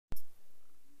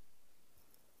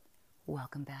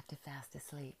Welcome back to Fast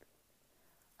Asleep.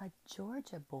 A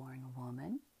Georgia-born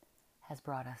woman has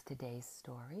brought us today's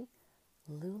story.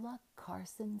 Lula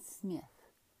Carson Smith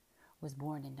was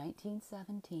born in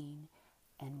 1917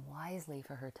 and wisely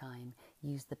for her time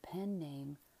used the pen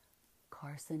name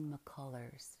Carson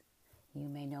McCullers. You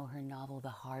may know her novel The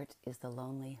Heart is the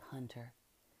Lonely Hunter.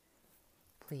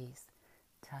 Please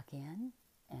tuck in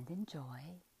and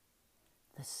enjoy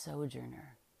The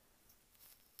Sojourner.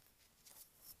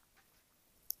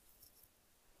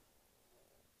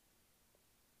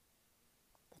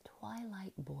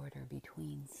 Twilight border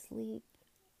between sleep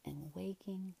and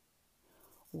waking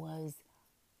was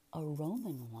a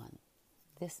Roman one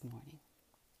this morning.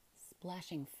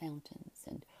 Splashing fountains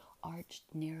and arched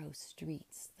narrow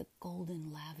streets, the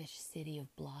golden lavish city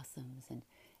of blossoms and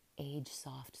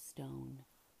age-soft stone.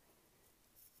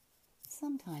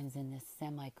 Sometimes in this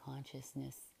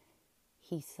semi-consciousness,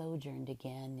 he sojourned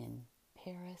again in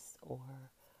Paris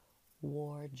or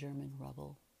war German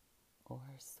rubble, or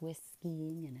Swiss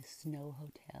skiing in a snow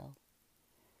hotel.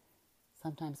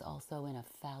 Sometimes also in a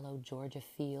fallow Georgia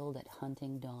field at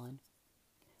hunting dawn.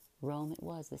 Rome it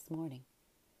was this morning,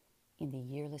 in the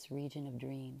yearless region of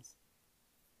dreams.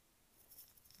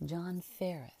 John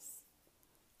Ferris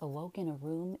awoke in a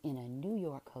room in a New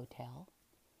York hotel.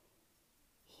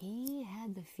 He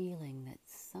had the feeling that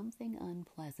something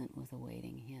unpleasant was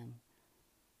awaiting him.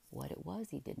 What it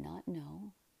was he did not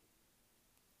know.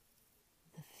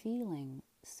 The feeling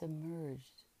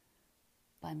submerged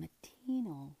by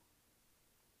matinal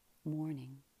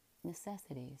morning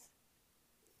necessities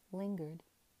lingered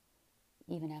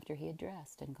even after he had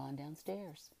dressed and gone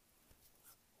downstairs.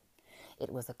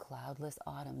 It was a cloudless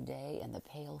autumn day, and the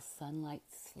pale sunlight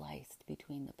sliced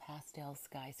between the pastel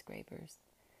skyscrapers.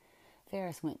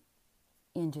 Ferris went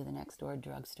into the next-door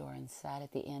drugstore and sat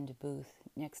at the end booth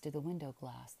next to the window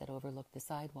glass that overlooked the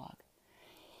sidewalk.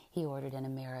 He ordered an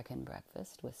American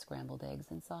breakfast with scrambled eggs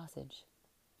and sausage.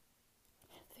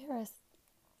 Ferris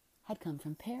had come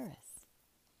from Paris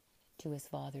to his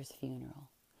father's funeral,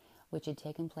 which had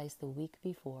taken place the week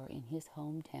before in his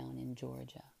hometown in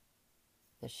Georgia.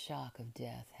 The shock of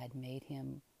death had made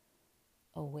him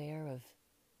aware of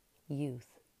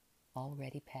youth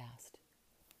already past.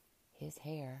 His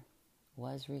hair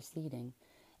was receding,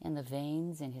 and the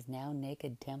veins in his now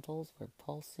naked temples were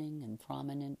pulsing and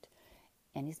prominent,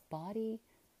 and his body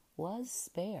was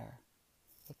spare,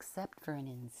 except for an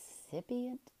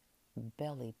incipient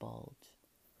belly bulge.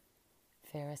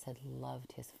 Ferris had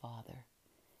loved his father,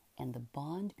 and the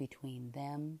bond between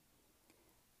them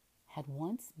had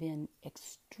once been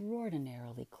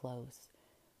extraordinarily close,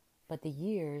 but the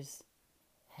years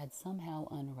had somehow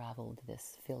unraveled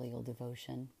this filial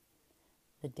devotion.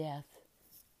 The death,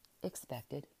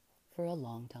 expected for a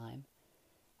long time,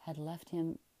 had left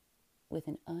him with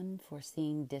an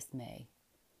unforeseen dismay.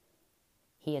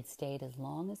 He had stayed as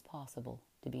long as possible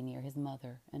to be near his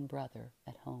mother and brother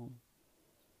at home.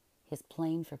 His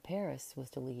plane for Paris was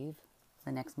to leave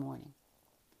the next morning.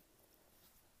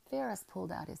 Ferris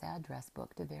pulled out his address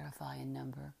book to verify a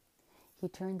number. He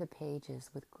turned the pages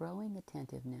with growing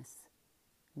attentiveness.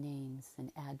 Names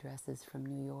and addresses from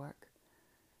New York,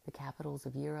 the capitals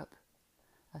of Europe,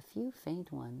 a few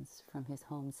faint ones from his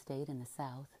home state in the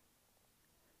South,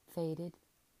 faded,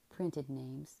 printed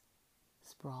names,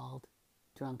 sprawled,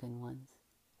 drunken ones.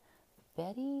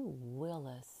 Betty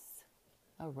Willis,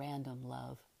 a random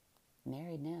love,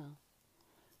 married now.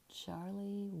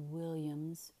 Charlie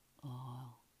Williams,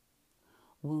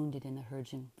 wounded in the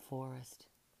Hergen forest,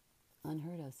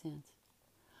 unheard of since.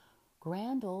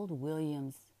 Grand old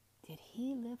Williams, did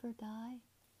he live or die?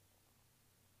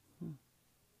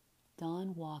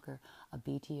 Don Walker, a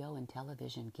BTO in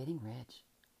television, getting rich.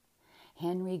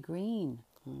 Henry Green,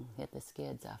 hit the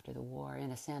skids after the war,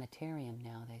 in a sanitarium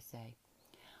now, they say.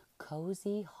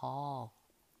 Cozy Hall.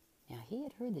 Now, he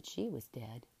had heard that she was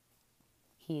dead.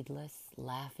 Heedless,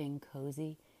 laughing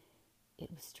Cozy.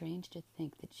 It was strange to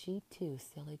think that she, too,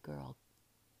 silly girl,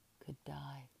 could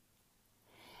die.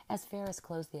 As Ferris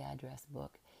closed the address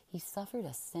book, he suffered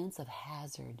a sense of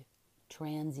hazard,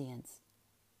 transience,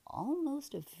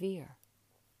 almost of fear.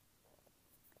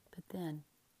 But then,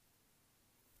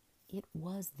 it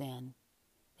was then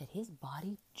that his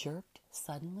body jerked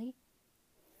suddenly.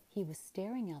 He was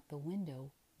staring out the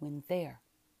window when there,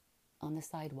 on the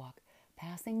sidewalk,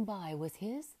 passing by, was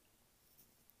his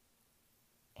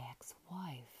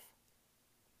ex-wife.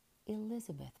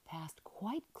 Elizabeth passed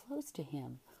quite close to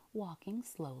him, walking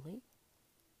slowly.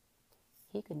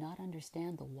 He could not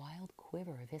understand the wild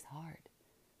quiver of his heart,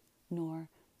 nor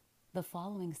the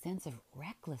following sense of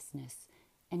recklessness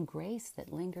and grace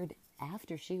that lingered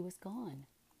after she was gone.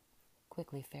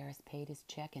 Quickly, Ferris paid his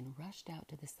check and rushed out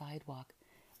to the sidewalk.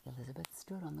 Elizabeth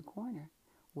stood on the corner,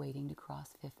 waiting to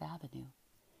cross Fifth Avenue.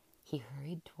 He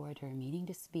hurried toward her, meaning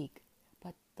to speak,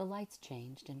 but the lights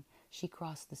changed, and she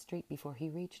crossed the street before he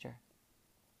reached her.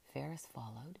 Ferris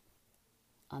followed.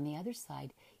 On the other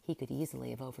side, he could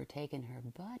easily have overtaken her,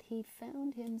 but he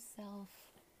found himself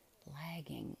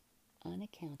lagging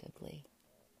unaccountably.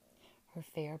 Her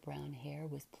fair brown hair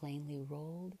was plainly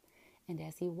rolled, and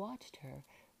as he watched her,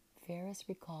 Ferris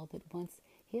recalled that once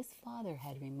his father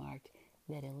had remarked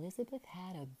that Elizabeth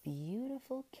had a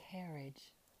beautiful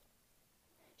carriage.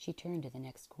 She turned to the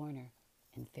next corner,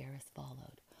 and Ferris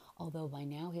followed, although by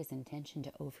now his intention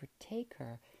to overtake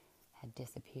her had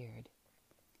disappeared.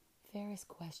 Ferris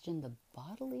questioned the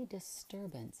bodily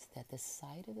disturbance that the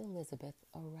sight of Elizabeth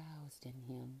aroused in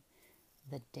him,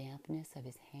 the dampness of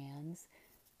his hands,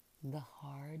 the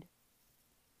hard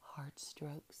heart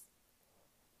strokes.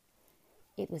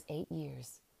 It was 8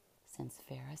 years since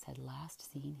Ferris had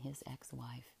last seen his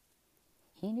ex-wife.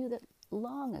 He knew that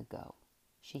long ago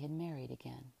she had married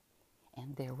again,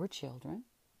 and there were children.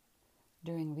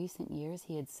 During recent years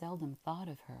he had seldom thought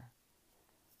of her,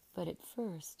 but at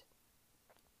first,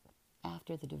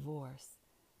 after the divorce,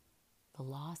 the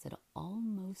loss had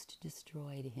almost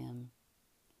destroyed him.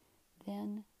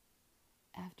 Then,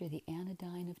 after the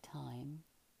anodyne of time,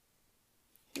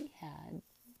 he had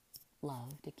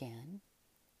loved again,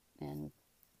 and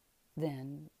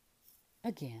then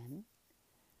again,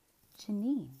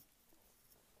 Janine.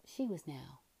 She was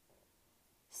now.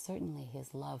 Certainly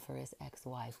his love for his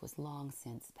ex-wife was long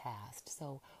since past,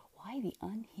 so why the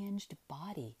unhinged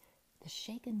body, the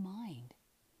shaken mind?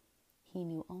 He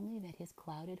knew only that his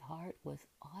clouded heart was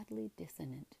oddly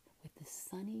dissonant with the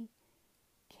sunny,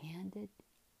 candid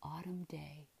autumn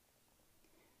day.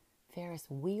 Ferris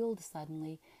wheeled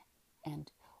suddenly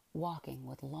and, walking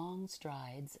with long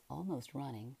strides, almost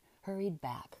running, hurried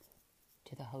back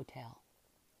to the hotel.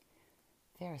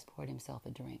 Ferris poured himself a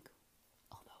drink,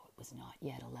 although it was not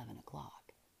yet 11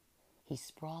 o'clock. He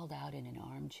sprawled out in an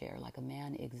armchair like a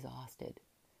man exhausted,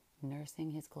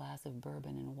 nursing his glass of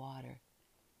bourbon and water.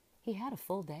 He had a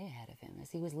full day ahead of him,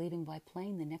 as he was leaving by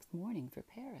plane the next morning for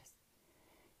Paris.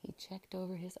 He checked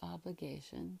over his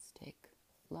obligations, take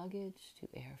luggage to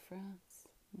Air France,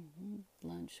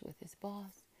 lunch with his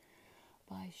boss,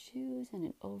 buy shoes and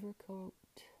an overcoat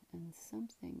and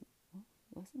something.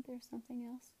 Wasn't there something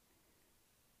else?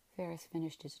 Ferris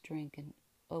finished his drink and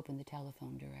opened the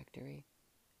telephone directory.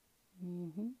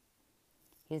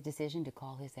 His decision to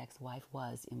call his ex-wife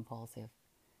was impulsive.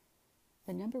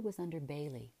 The number was under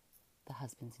Bailey, the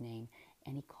husband's name,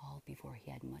 and he called before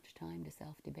he had much time to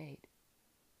self-debate.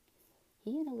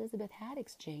 He and Elizabeth had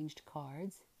exchanged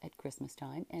cards at Christmas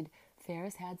time, and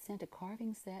Ferris had sent a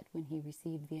carving set when he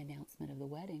received the announcement of the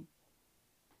wedding.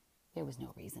 There was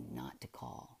no reason not to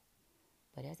call,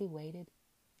 but as he waited,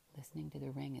 listening to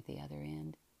the ring at the other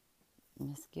end,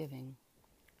 misgiving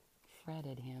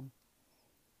fretted him.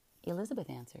 Elizabeth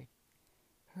answered.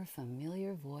 Her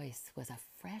familiar voice was a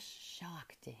fresh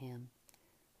shock to him.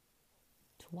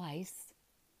 Twice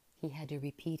he had to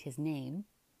repeat his name,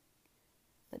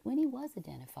 but when he was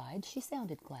identified, she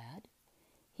sounded glad.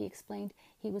 He explained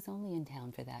he was only in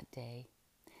town for that day.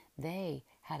 They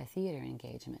had a theater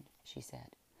engagement, she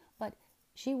said, but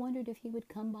she wondered if he would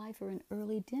come by for an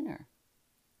early dinner.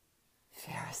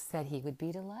 Ferris said he would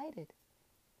be delighted.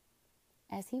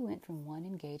 As he went from one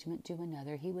engagement to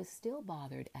another, he was still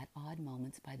bothered at odd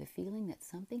moments by the feeling that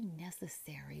something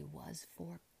necessary was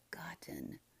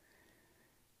forgotten.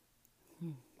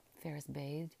 Ferris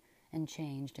bathed and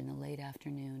changed in the late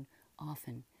afternoon,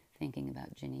 often thinking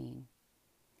about Janine.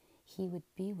 He would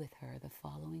be with her the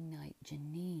following night.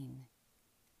 Janine,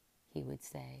 he would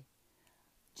say.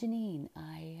 Janine,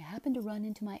 I happened to run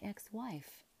into my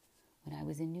ex-wife when I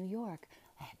was in New York.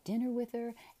 I had dinner with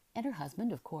her, and her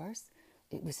husband, of course.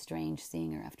 It was strange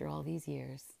seeing her after all these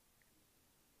years.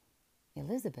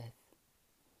 Elizabeth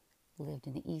lived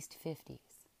in the East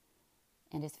 50s,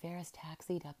 and as Ferris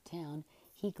taxied uptown,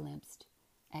 he glimpsed,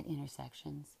 at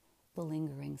intersections, the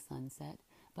lingering sunset,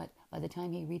 but by the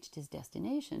time he reached his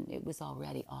destination, it was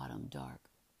already autumn dark.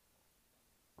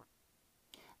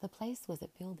 The place was a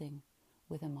building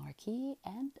with a marquee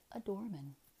and a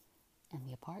doorman, and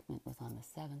the apartment was on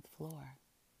the 7th floor.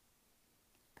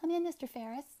 Come in, Mr.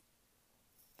 Ferris.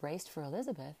 Braced for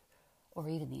Elizabeth, or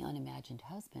even the unimagined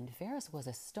husband, Ferris was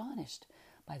astonished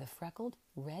by the freckled,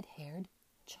 red-haired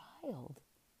child.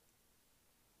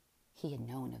 He had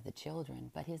known of the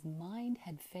children, but his mind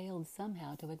had failed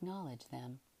somehow to acknowledge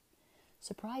them.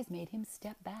 Surprise made him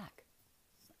step back,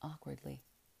 awkwardly.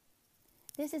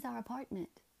 This is our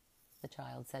apartment, the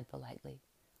child said politely.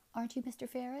 Aren't you Mr.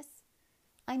 Ferris?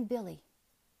 I'm Billy.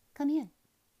 Come in.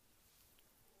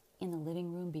 In the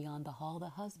living room beyond the hall, the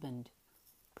husband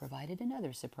provided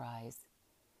another surprise.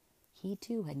 He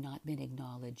too had not been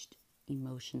acknowledged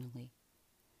emotionally.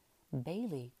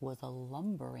 Bailey was a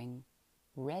lumbering,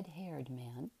 red-haired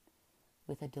man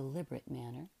with a deliberate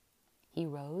manner. He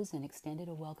rose and extended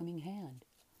a welcoming hand.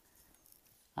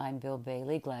 I'm Bill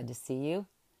Bailey. Glad to see you.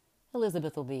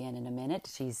 Elizabeth will be in a minute.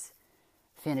 She's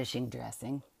finishing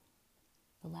dressing.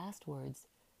 The last words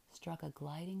struck a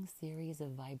gliding series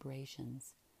of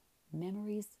vibrations,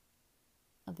 memories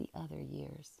of the other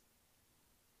years.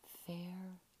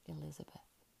 Fair Elizabeth,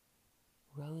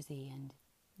 rosy and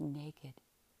naked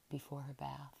before her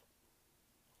bath,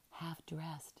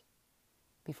 half-dressed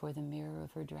before the mirror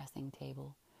of her dressing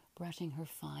table, brushing her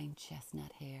fine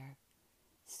chestnut hair,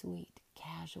 sweet,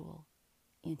 casual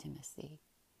intimacy,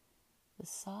 the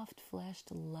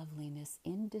soft-fleshed loveliness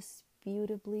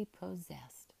indisputably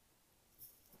possessed.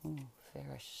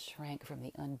 Ferris shrank from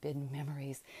the unbidden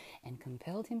memories and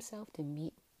compelled himself to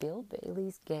meet Bill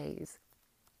Bailey's gaze.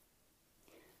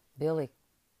 Billy,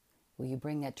 will you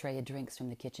bring that tray of drinks from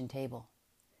the kitchen table?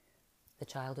 The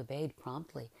child obeyed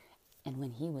promptly, and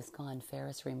when he was gone,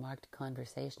 Ferris remarked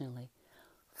conversationally,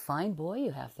 Fine boy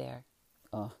you have there.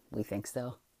 Oh, we think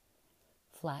so.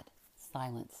 Flat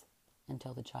silence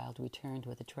until the child returned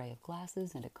with a tray of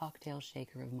glasses and a cocktail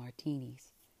shaker of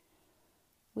martinis.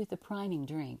 With the priming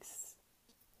drinks,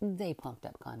 they pumped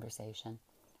up conversation.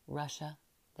 Russia,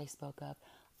 they spoke of,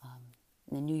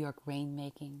 the New York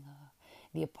rainmaking,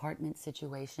 the apartment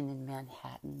situation in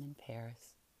Manhattan and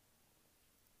Paris.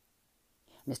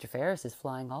 Mr. Ferris is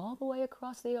flying all the way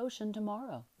across the ocean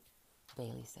tomorrow,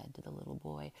 Bailey said to the little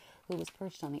boy who was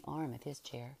perched on the arm of his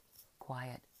chair,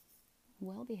 quiet,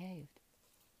 well-behaved.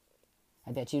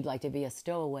 I bet you'd like to be a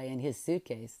stowaway in his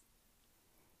suitcase.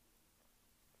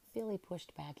 Billy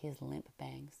pushed back his limp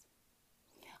bangs.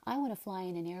 I want to fly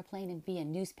in an airplane and be a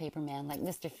newspaperman like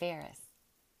Mr. Ferris,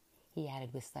 he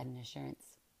added with sudden assurance.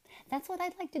 That's what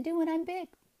I'd like to do when I'm big.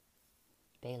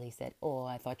 Bailey said, Oh,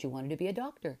 I thought you wanted to be a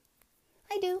doctor.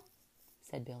 I do,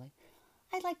 said Billy.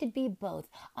 I'd like to be both.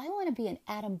 I want to be an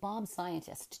atom bomb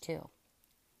scientist, too.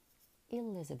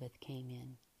 Elizabeth came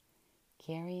in,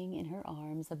 carrying in her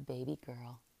arms a baby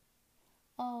girl.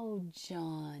 Oh,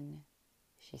 John,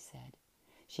 she said.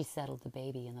 She settled the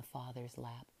baby in the father's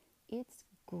lap. It's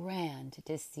grand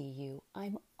to see you.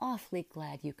 I'm awfully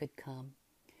glad you could come.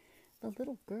 The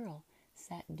little girl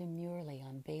sat demurely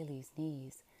on Bailey's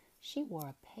knees. She wore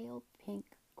a pale pink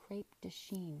crepe de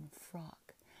chine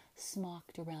frock,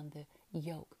 smocked around the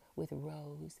yoke with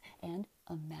rose and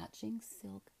a matching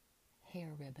silk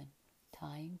hair ribbon,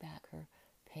 tying back her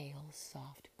pale,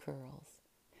 soft curls.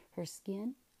 Her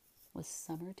skin was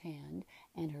summer tanned,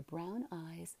 and her brown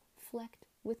eyes flecked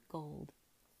with gold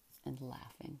and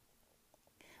laughing.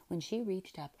 When she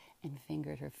reached up and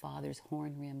fingered her father's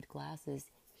horn-rimmed glasses,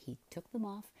 he took them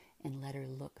off and let her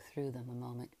look through them a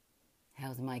moment.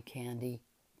 How's my candy?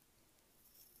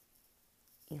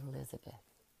 Elizabeth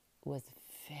was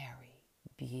very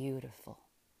beautiful,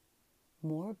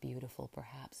 more beautiful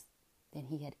perhaps than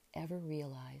he had ever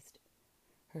realized.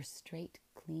 Her straight,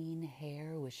 clean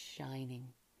hair was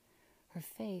shining. Her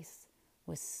face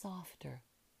was softer,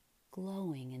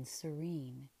 glowing and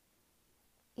serene.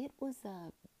 It was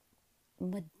a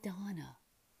Madonna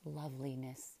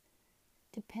loveliness,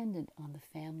 dependent on the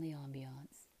family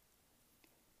ambiance.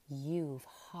 You've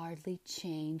hardly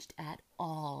changed at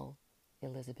all,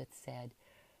 Elizabeth said.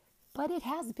 But it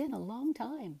has been a long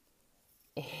time.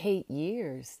 8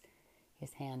 years.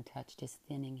 His hand touched his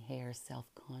thinning hair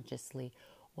self-consciously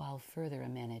while further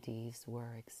amenities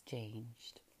were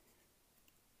exchanged.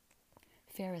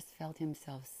 Ferris felt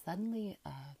himself suddenly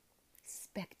a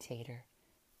spectator,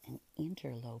 an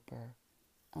interloper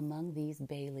among these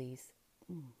Baileys.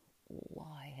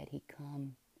 Why had he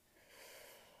come?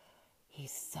 He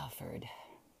suffered.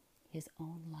 His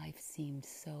own life seemed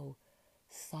so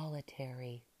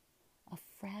solitary, a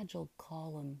fragile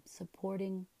column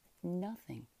supporting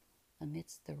nothing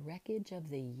amidst the wreckage of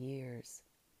the years.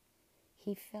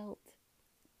 He felt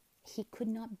he could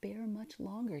not bear much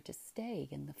longer to stay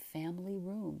in the family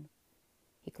room.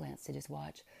 He glanced at his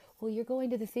watch. Well, you're going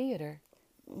to the theater.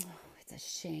 It's a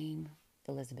shame,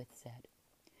 Elizabeth said.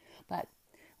 But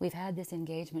we've had this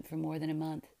engagement for more than a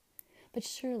month. But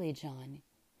surely, John,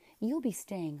 you'll be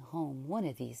staying home one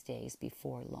of these days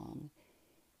before long.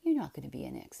 You're not going to be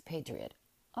an expatriate,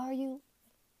 are you?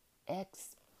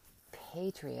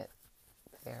 Expatriate,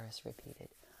 Ferris repeated.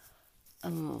 I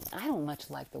don't much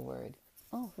like the word.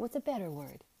 Oh, what's a better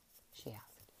word? She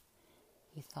asked.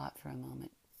 He thought for a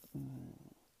moment.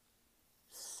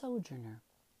 Sojourner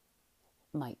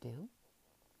might do.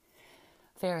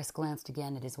 Ferris glanced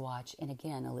again at his watch, and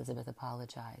again Elizabeth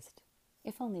apologized.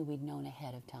 If only we'd known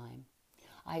ahead of time.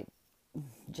 I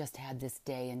just had this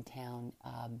day in town.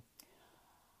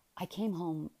 I came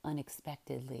home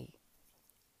unexpectedly.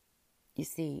 You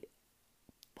see,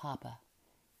 Papa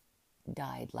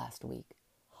died last week.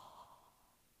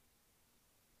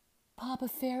 Papa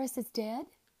Ferris is dead?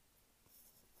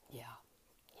 Yeah.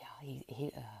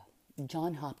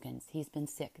 John Hopkins, he's been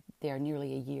sick there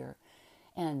nearly a year.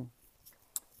 And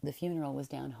the funeral was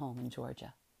down home in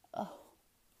Georgia. Oh,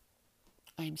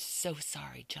 I'm so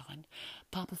sorry, John.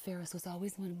 Papa Ferris was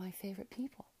always one of my favorite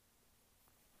people.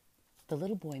 The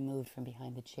little boy moved from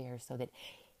behind the chair so that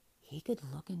he could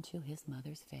look into his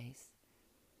mother's face.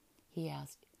 He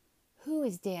asked, "Who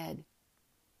is dead?"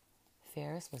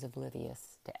 Ferris was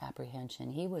oblivious to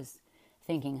apprehension. He was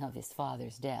thinking of his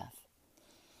father's death.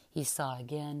 He saw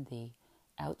again the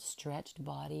outstretched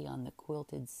body on the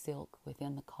quilted silk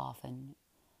within the coffin.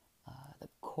 The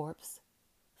corpse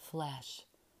flesh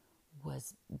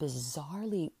was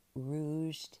bizarrely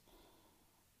rouged,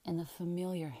 and the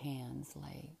familiar hands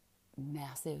lay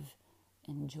massive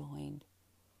and joined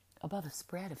above a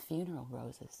spread of funeral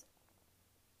roses.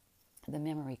 The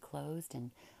memory closed,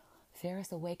 and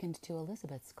Ferris awakened to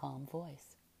Elizabeth's calm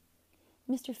voice.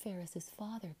 Mr. Ferris's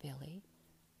father, Billy,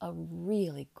 a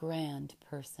really grand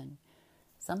person,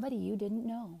 somebody you didn't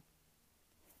know.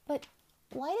 But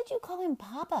why did you call him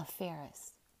Papa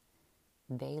Ferris?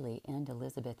 Bailey and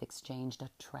Elizabeth exchanged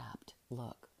a trapped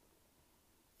look.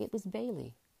 It was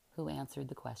Bailey who answered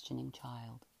the questioning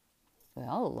child.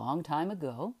 Well, a long time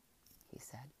ago, he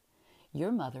said.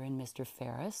 Your mother and Mr.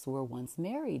 Ferris were once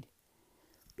married.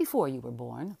 Before you were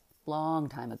born, long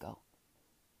time ago.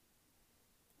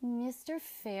 Mr.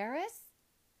 Ferris?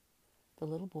 The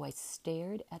little boy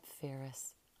stared at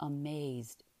Ferris,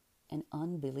 amazed and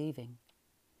unbelieving.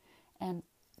 And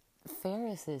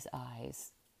Ferris's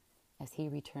eyes, as he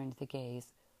returned the gaze,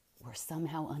 were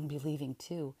somehow unbelieving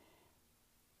too.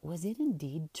 Was it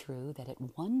indeed true that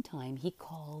at one time he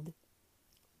called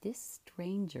this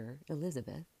stranger,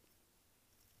 Elizabeth,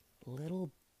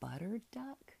 Little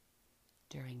Butterduck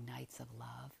during nights of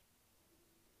love?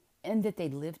 And that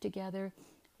they'd lived together,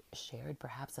 shared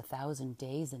perhaps 1,000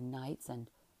 days and nights, and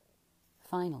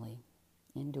finally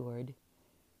endured,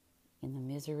 in the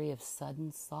misery of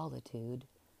sudden solitude,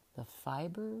 the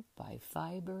fiber by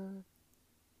fiber,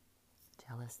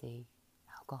 jealousy,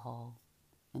 alcohol,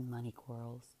 and money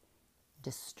quarrels,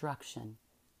 destruction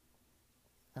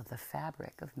of the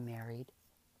fabric of married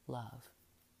love.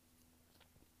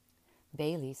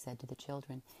 Bailey said to the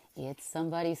children, "It's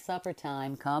somebody's supper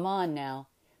time. Come on now."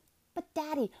 "But,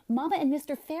 Daddy, Mama and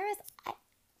Mr. Ferris,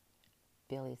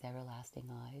 Billy's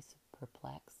everlasting eyes,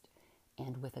 perplexed,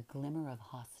 and with a glimmer of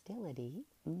hostility,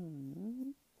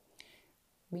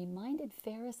 reminded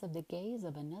Ferris of the gaze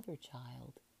of another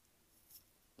child.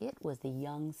 It was the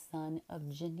young son of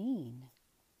Janine,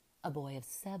 a boy of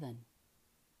 7,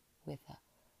 with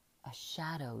a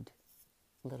shadowed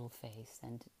little face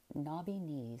and knobby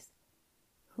knees,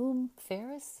 whom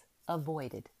Ferris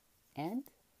avoided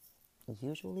and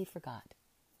usually forgot.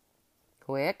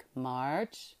 "Quick,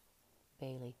 march!"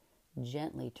 Bailey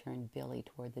gently turned Billy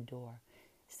toward the door.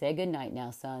 "Say good night now,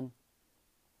 son."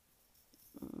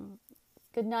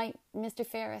 "Good night, Mr.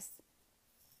 Ferris."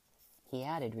 He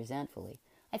added resentfully,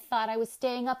 "I thought I was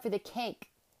staying up for the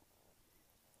cake."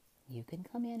 "You can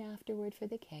come in afterward for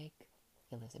the cake,"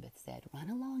 Elizabeth said. "Run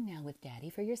along now with Daddy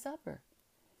for your supper."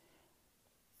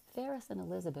 Ferris and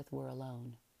Elizabeth were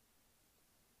alone.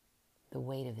 The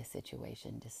weight of the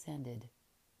situation descended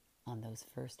on those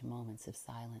first moments of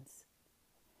silence.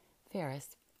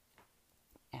 Ferris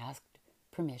asked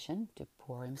permission to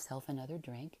pour himself another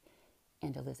drink,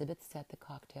 and Elizabeth set the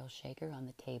cocktail shaker on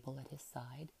the table at his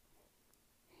side.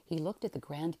 He looked at the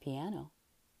grand piano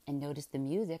and noticed the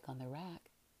music on the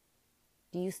rack.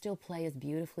 "Do you still play as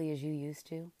beautifully as you used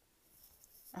to?"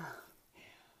 "Oh,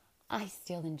 I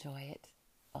still enjoy it."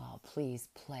 "Oh, please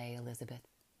play, Elizabeth."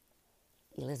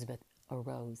 Elizabeth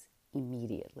arose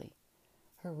immediately.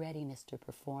 Her readiness to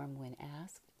perform when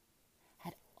asked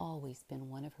had always been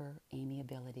one of her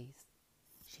amiabilities.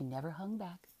 She never hung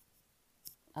back,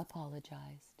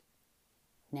 apologized.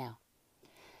 Now,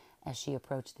 as she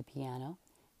approached the piano,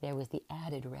 there was the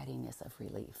added readiness of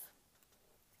relief.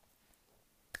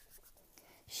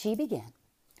 She began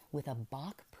with a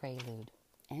Bach prelude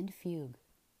and fugue.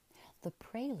 The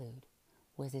prelude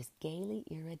was as gaily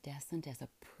iridescent as a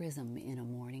prism in a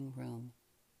morning room.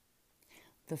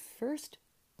 The first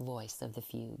voice of the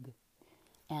fugue,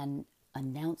 an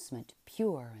announcement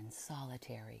pure and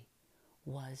solitary,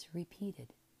 was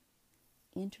repeated.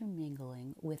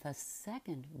 intermingling with a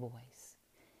second voice,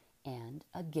 and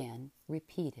again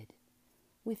repeated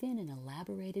within an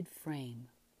elaborated frame.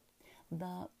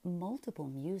 The multiple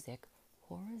music,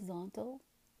 horizontal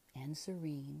and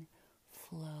serene,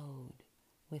 flowed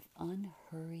with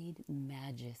unhurried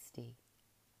majesty.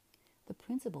 The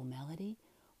principal melody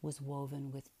was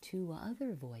woven with two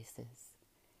other voices,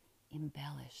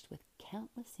 embellished with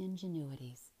countless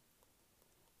ingenuities.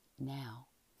 Now,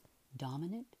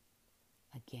 dominant,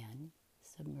 again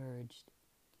submerged,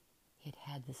 it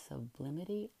had the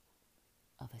sublimity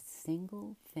of a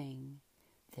single thing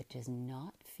that does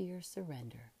not fear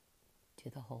surrender to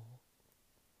the whole.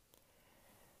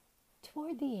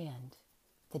 Toward the end,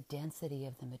 the density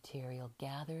of the material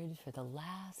gathered for the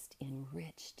last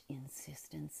enriched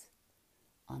insistence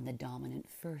on the dominant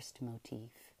first motif,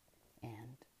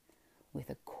 and with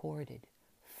a chorded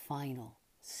final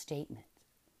statement,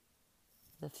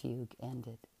 the fugue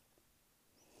ended.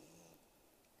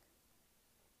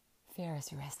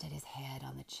 Ferris rested his head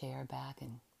on the chair back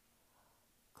and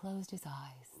closed his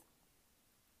eyes.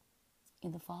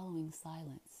 In the following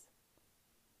silence,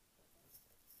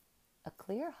 a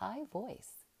clear, high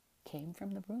voice came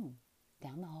from the room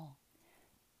down the hall.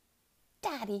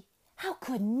 "Daddy, how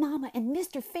could Mama and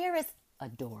Mr. Ferris—" A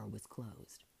door was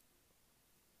closed.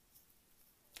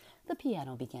 The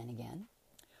piano began again.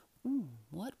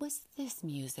 What was this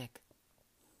music?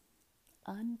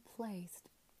 Unplaced,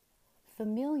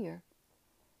 familiar,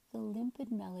 the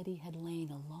limpid melody had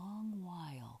lain a long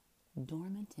while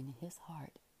dormant in his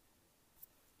heart.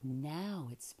 Now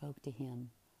it spoke to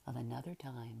him of another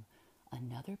time,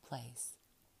 another place.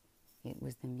 It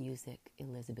was the music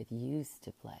Elizabeth used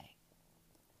to play.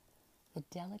 The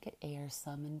delicate air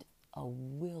summoned a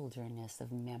wilderness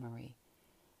of memory.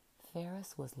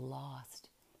 Ferris was lost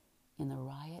in the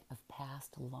riot of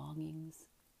past longings,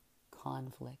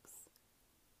 conflicts,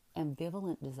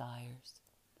 ambivalent desires.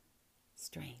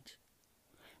 Strange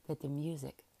that the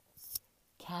music,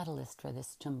 catalyst for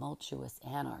this tumultuous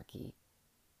anarchy,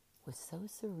 was so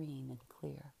serene and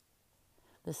clear.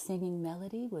 The singing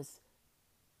melody was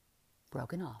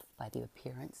broken off by the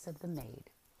appearance of the maid.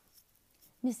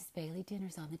 "Mrs. Bailey,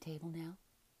 dinner's on the table now."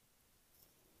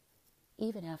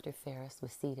 Even after Ferris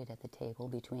was seated at the table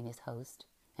between his host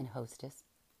and hostess,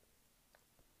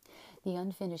 the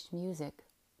unfinished music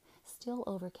still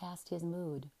overcast his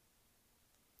mood.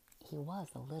 He was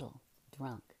a little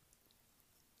drunk.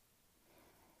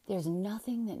 There's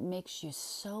nothing that makes you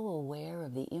so aware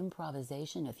of the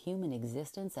improvisation of human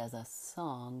existence as a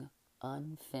song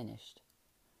unfinished.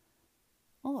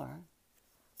 Or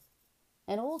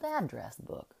an old address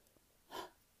book.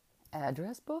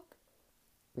 "Address book?"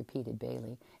 repeated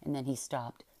Bailey, and then he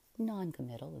stopped,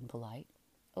 non-committal and polite.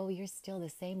 "Oh, you're still the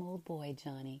same old boy,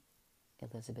 Johnny,"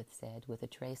 Elizabeth said, with a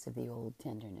trace of the old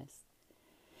tenderness.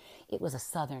 It was a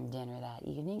Southern dinner that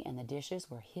evening, and the dishes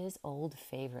were his old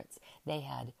favorites. They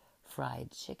had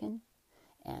fried chicken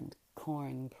and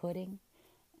corn pudding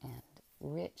and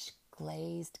rich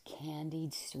glazed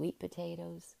candied sweet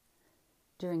potatoes.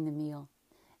 During the meal,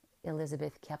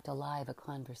 Elizabeth kept alive a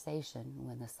conversation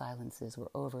when the silences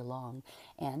were overlong,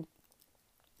 and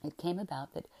it came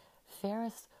about that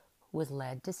Ferris was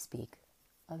led to speak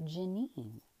of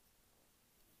Janine.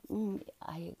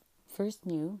 I first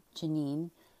knew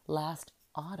Janine last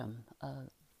autumn,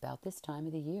 about this time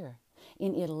of the year,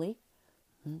 in Italy.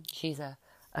 She's a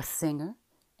singer,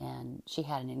 and she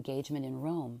had an engagement in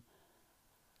Rome.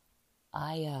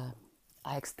 I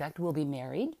expect we'll be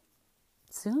married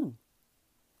soon."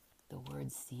 The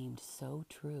words seemed so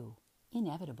true,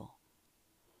 inevitable,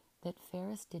 that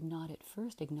Ferris did not at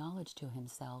first acknowledge to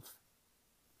himself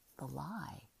the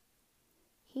lie.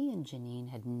 He and Janine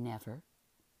had never,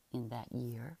 in that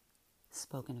year,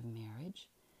 spoken of marriage,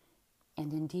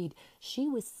 and indeed she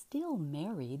was still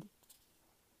married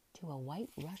to a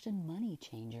white Russian money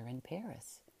changer in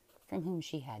Paris, from whom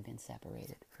she had been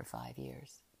separated for 5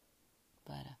 years.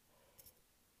 But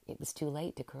it was too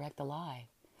late to correct the lie.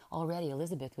 Already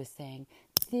Elizabeth was saying,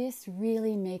 "This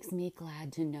really makes me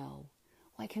glad to know.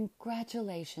 Why,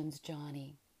 congratulations,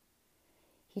 Johnny."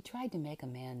 He tried to make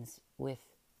amends with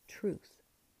truth.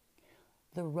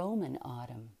 "The Roman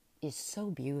autumn is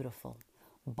so beautiful,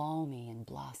 balmy and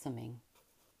blossoming."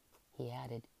 He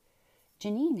added,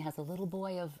 "Janine has a little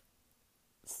boy of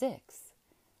 6,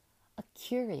 a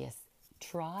curious,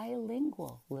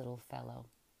 trilingual little fellow.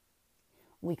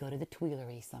 We go to the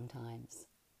Tuileries sometimes."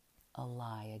 A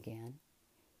lie again.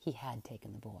 He had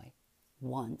taken the boy,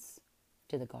 once,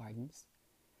 to the gardens.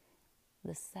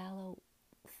 The sallow,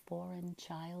 foreign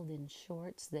child in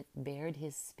shorts that bared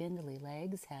his spindly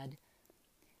legs had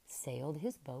sailed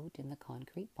his boat in the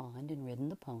concrete pond and ridden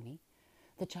the pony.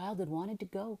 The child had wanted to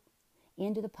go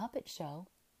into the puppet show,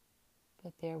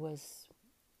 but there was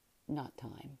not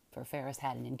time, for Ferris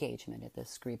had an engagement at the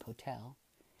Scribe Hotel.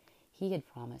 He had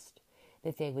promised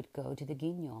that they would go to the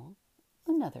Guignol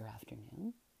another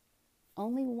afternoon.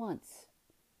 Only once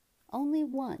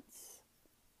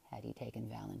had he taken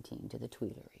Valentine to the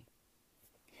Tuileries.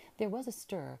 There was a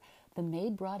stir. The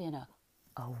maid brought in a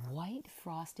white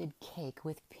frosted cake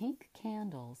with pink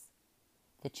candles.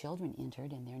 The children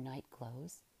entered in their night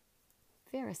clothes.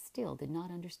 Ferris still did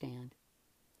not understand.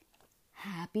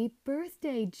 "Happy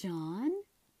birthday, John,"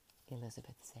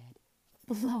 Elizabeth said.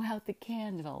 "Blow out the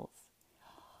candles."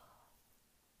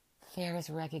 Ferris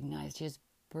recognized his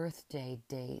birthday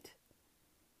date.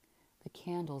 The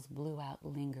candles blew out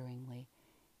lingeringly,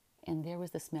 and there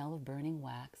was the smell of burning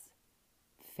wax.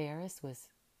 Ferris was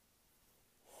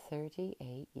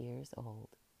 38 years old.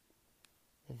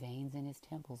 The veins in his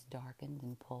temples darkened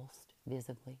and pulsed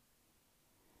visibly.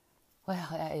 "Well,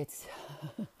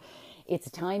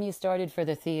 it's time you started for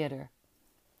the theater."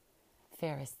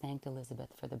 Ferris thanked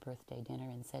Elizabeth for the birthday dinner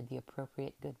and said the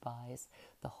appropriate goodbyes.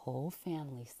 The whole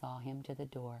family saw him to the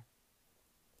door.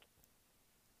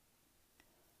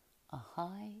 A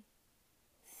high,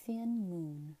 thin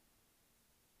moon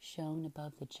shone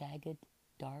above the jagged,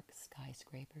 dark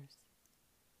skyscrapers.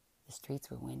 The streets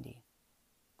were windy,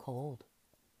 cold.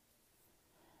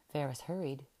 Ferris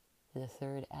hurried to the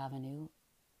 3rd Avenue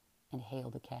and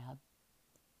hailed a cab.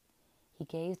 He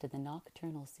gazed at the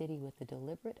nocturnal city with the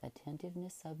deliberate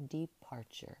attentiveness of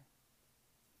departure,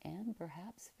 and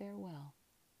perhaps farewell.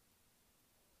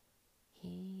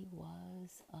 He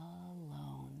was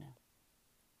alone.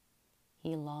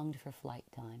 He longed for flight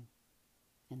time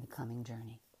and the coming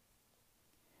journey.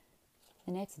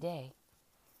 The next day,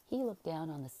 he looked down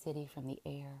on the city from the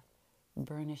air,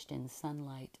 burnished in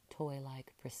sunlight,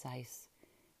 toy-like, precise.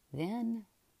 Then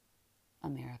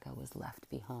America was left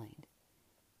behind,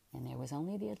 and there was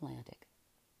only the Atlantic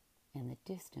and the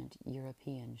distant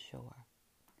European shore.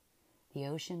 The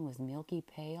ocean was milky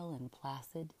pale and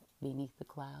placid beneath the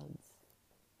clouds.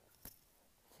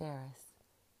 Ferris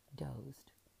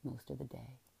dozed most of the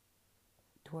day.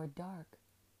 Toward dark,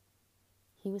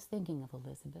 he was thinking of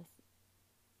Elizabeth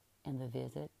and the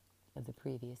visit of the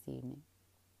previous evening.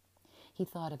 He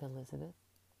thought of Elizabeth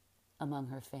among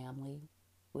her family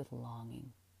with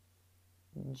longing,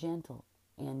 gentle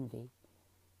envy,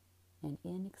 and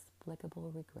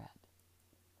inexplicable regret.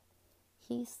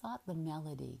 He sought the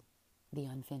melody, the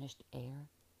unfinished air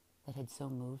that had so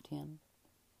moved him.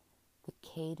 The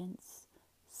cadence,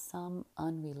 some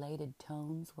unrelated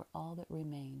tones were all that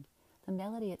remained. The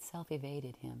melody itself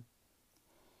evaded him.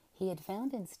 He had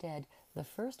found instead the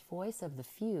first voice of the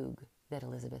fugue that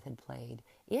Elizabeth had played.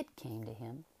 It came to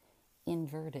him,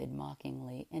 inverted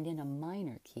mockingly and in a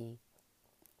minor key.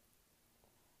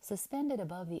 Suspended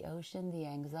above the ocean, the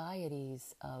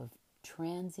anxieties of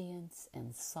transience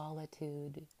and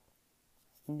solitude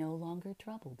no longer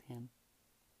troubled him.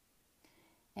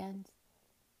 And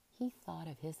he thought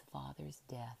of his father's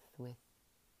death with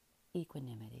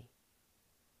equanimity.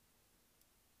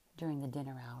 During the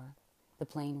dinner hour, the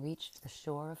plane reached the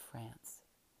shore of France.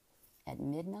 At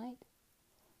midnight,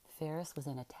 Ferris was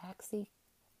in a taxi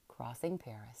crossing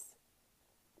Paris.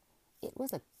 It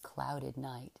was a clouded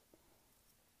night,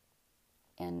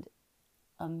 and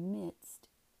amidst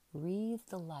wreathed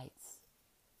the lights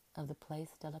of the Place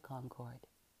de la Concorde.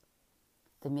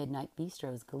 The midnight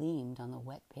bistros gleamed on the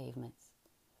wet pavements.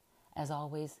 As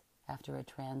always, after a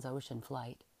trans-ocean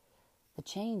flight, the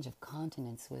change of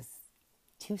continents was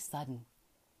too sudden.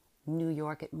 New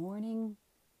York at morning,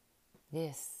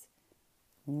 this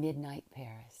midnight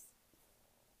Paris.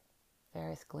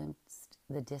 Ferris glimpsed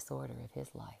the disorder of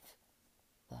his life,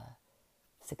 the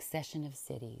succession of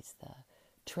cities, the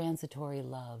transitory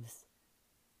loves,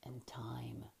 and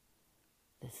time,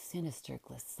 the sinister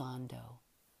glissando,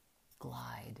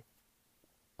 glide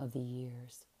of the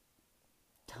years.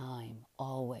 Time,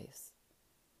 always.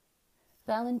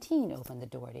 Valentine opened the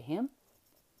door to him.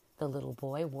 The little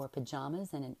boy wore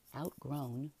pajamas and an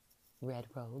outgrown red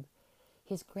robe.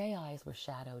 His gray eyes were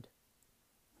shadowed.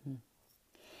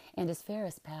 And as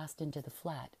Ferris passed into the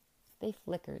flat, they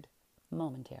flickered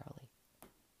momentarily.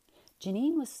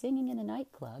 Janine was singing in a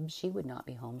nightclub. She would not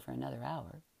be home for another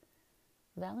hour.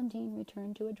 Valentine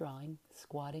returned to a drawing,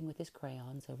 squatting with his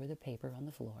crayons over the paper on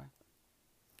the floor.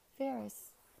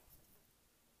 Ferris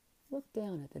looked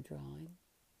down at the drawing.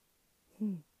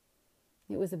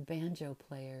 It was a banjo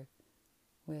player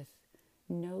with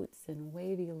notes and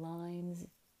wavy lines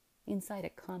inside a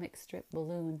comic strip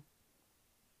balloon.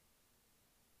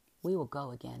 "We will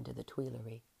go again to the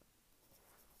Tuileries,"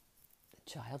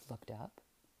 The child looked up,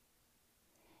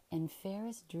 and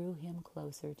Ferris drew him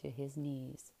closer to his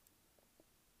knees.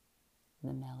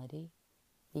 The melody,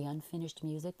 the unfinished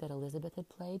music that Elizabeth had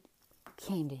played,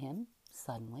 came to him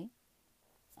suddenly,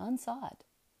 unsought.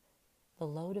 The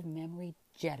load of memory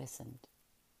jettisoned,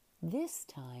 this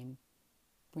time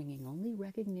bringing only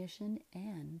recognition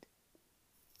and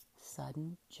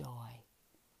sudden joy.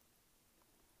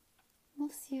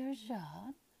 Monsieur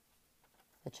Jean,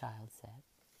 the child said.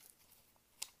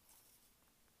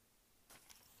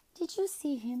 Did you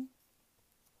see him?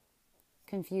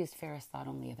 Confused, Ferris thought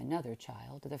only of another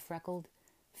child, the freckled,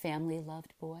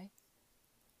 family-loved boy.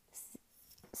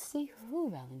 See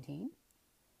who, Valentine?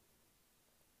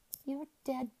 Your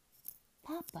dead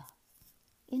papa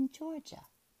in Georgia,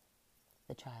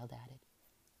 the child added.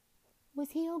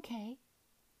 Was he okay?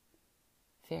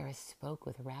 Ferris spoke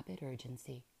with rapid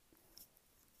urgency.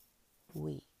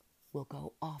 We will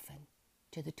go often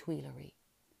to the Tuileries.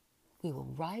 We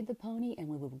will ride the pony and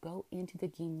we will go into the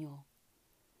guignol.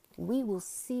 We will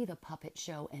see the puppet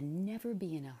show and never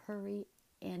be in a hurry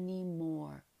any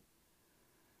more.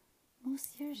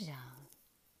 Monsieur Jean,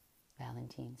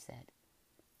 Valentine said,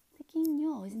 the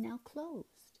guignol is now closed.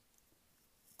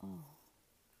 Oh,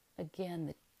 again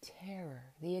the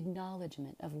terror, the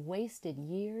acknowledgement of wasted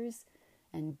years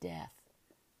and death.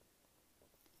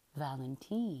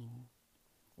 Valentine,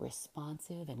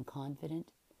 responsive and confident,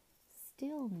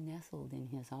 still nestled in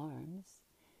his arms.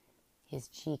 His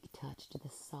cheek touched the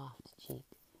soft cheek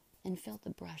and felt the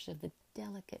brush of the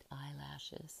delicate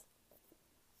eyelashes.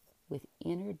 With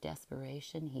inner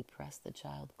desperation, he pressed the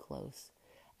child close,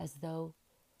 as though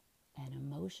an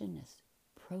emotion as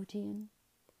protean,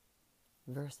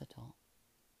 versatile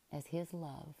as his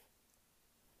love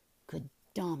could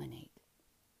dominate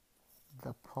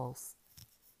the pulse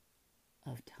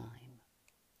of time.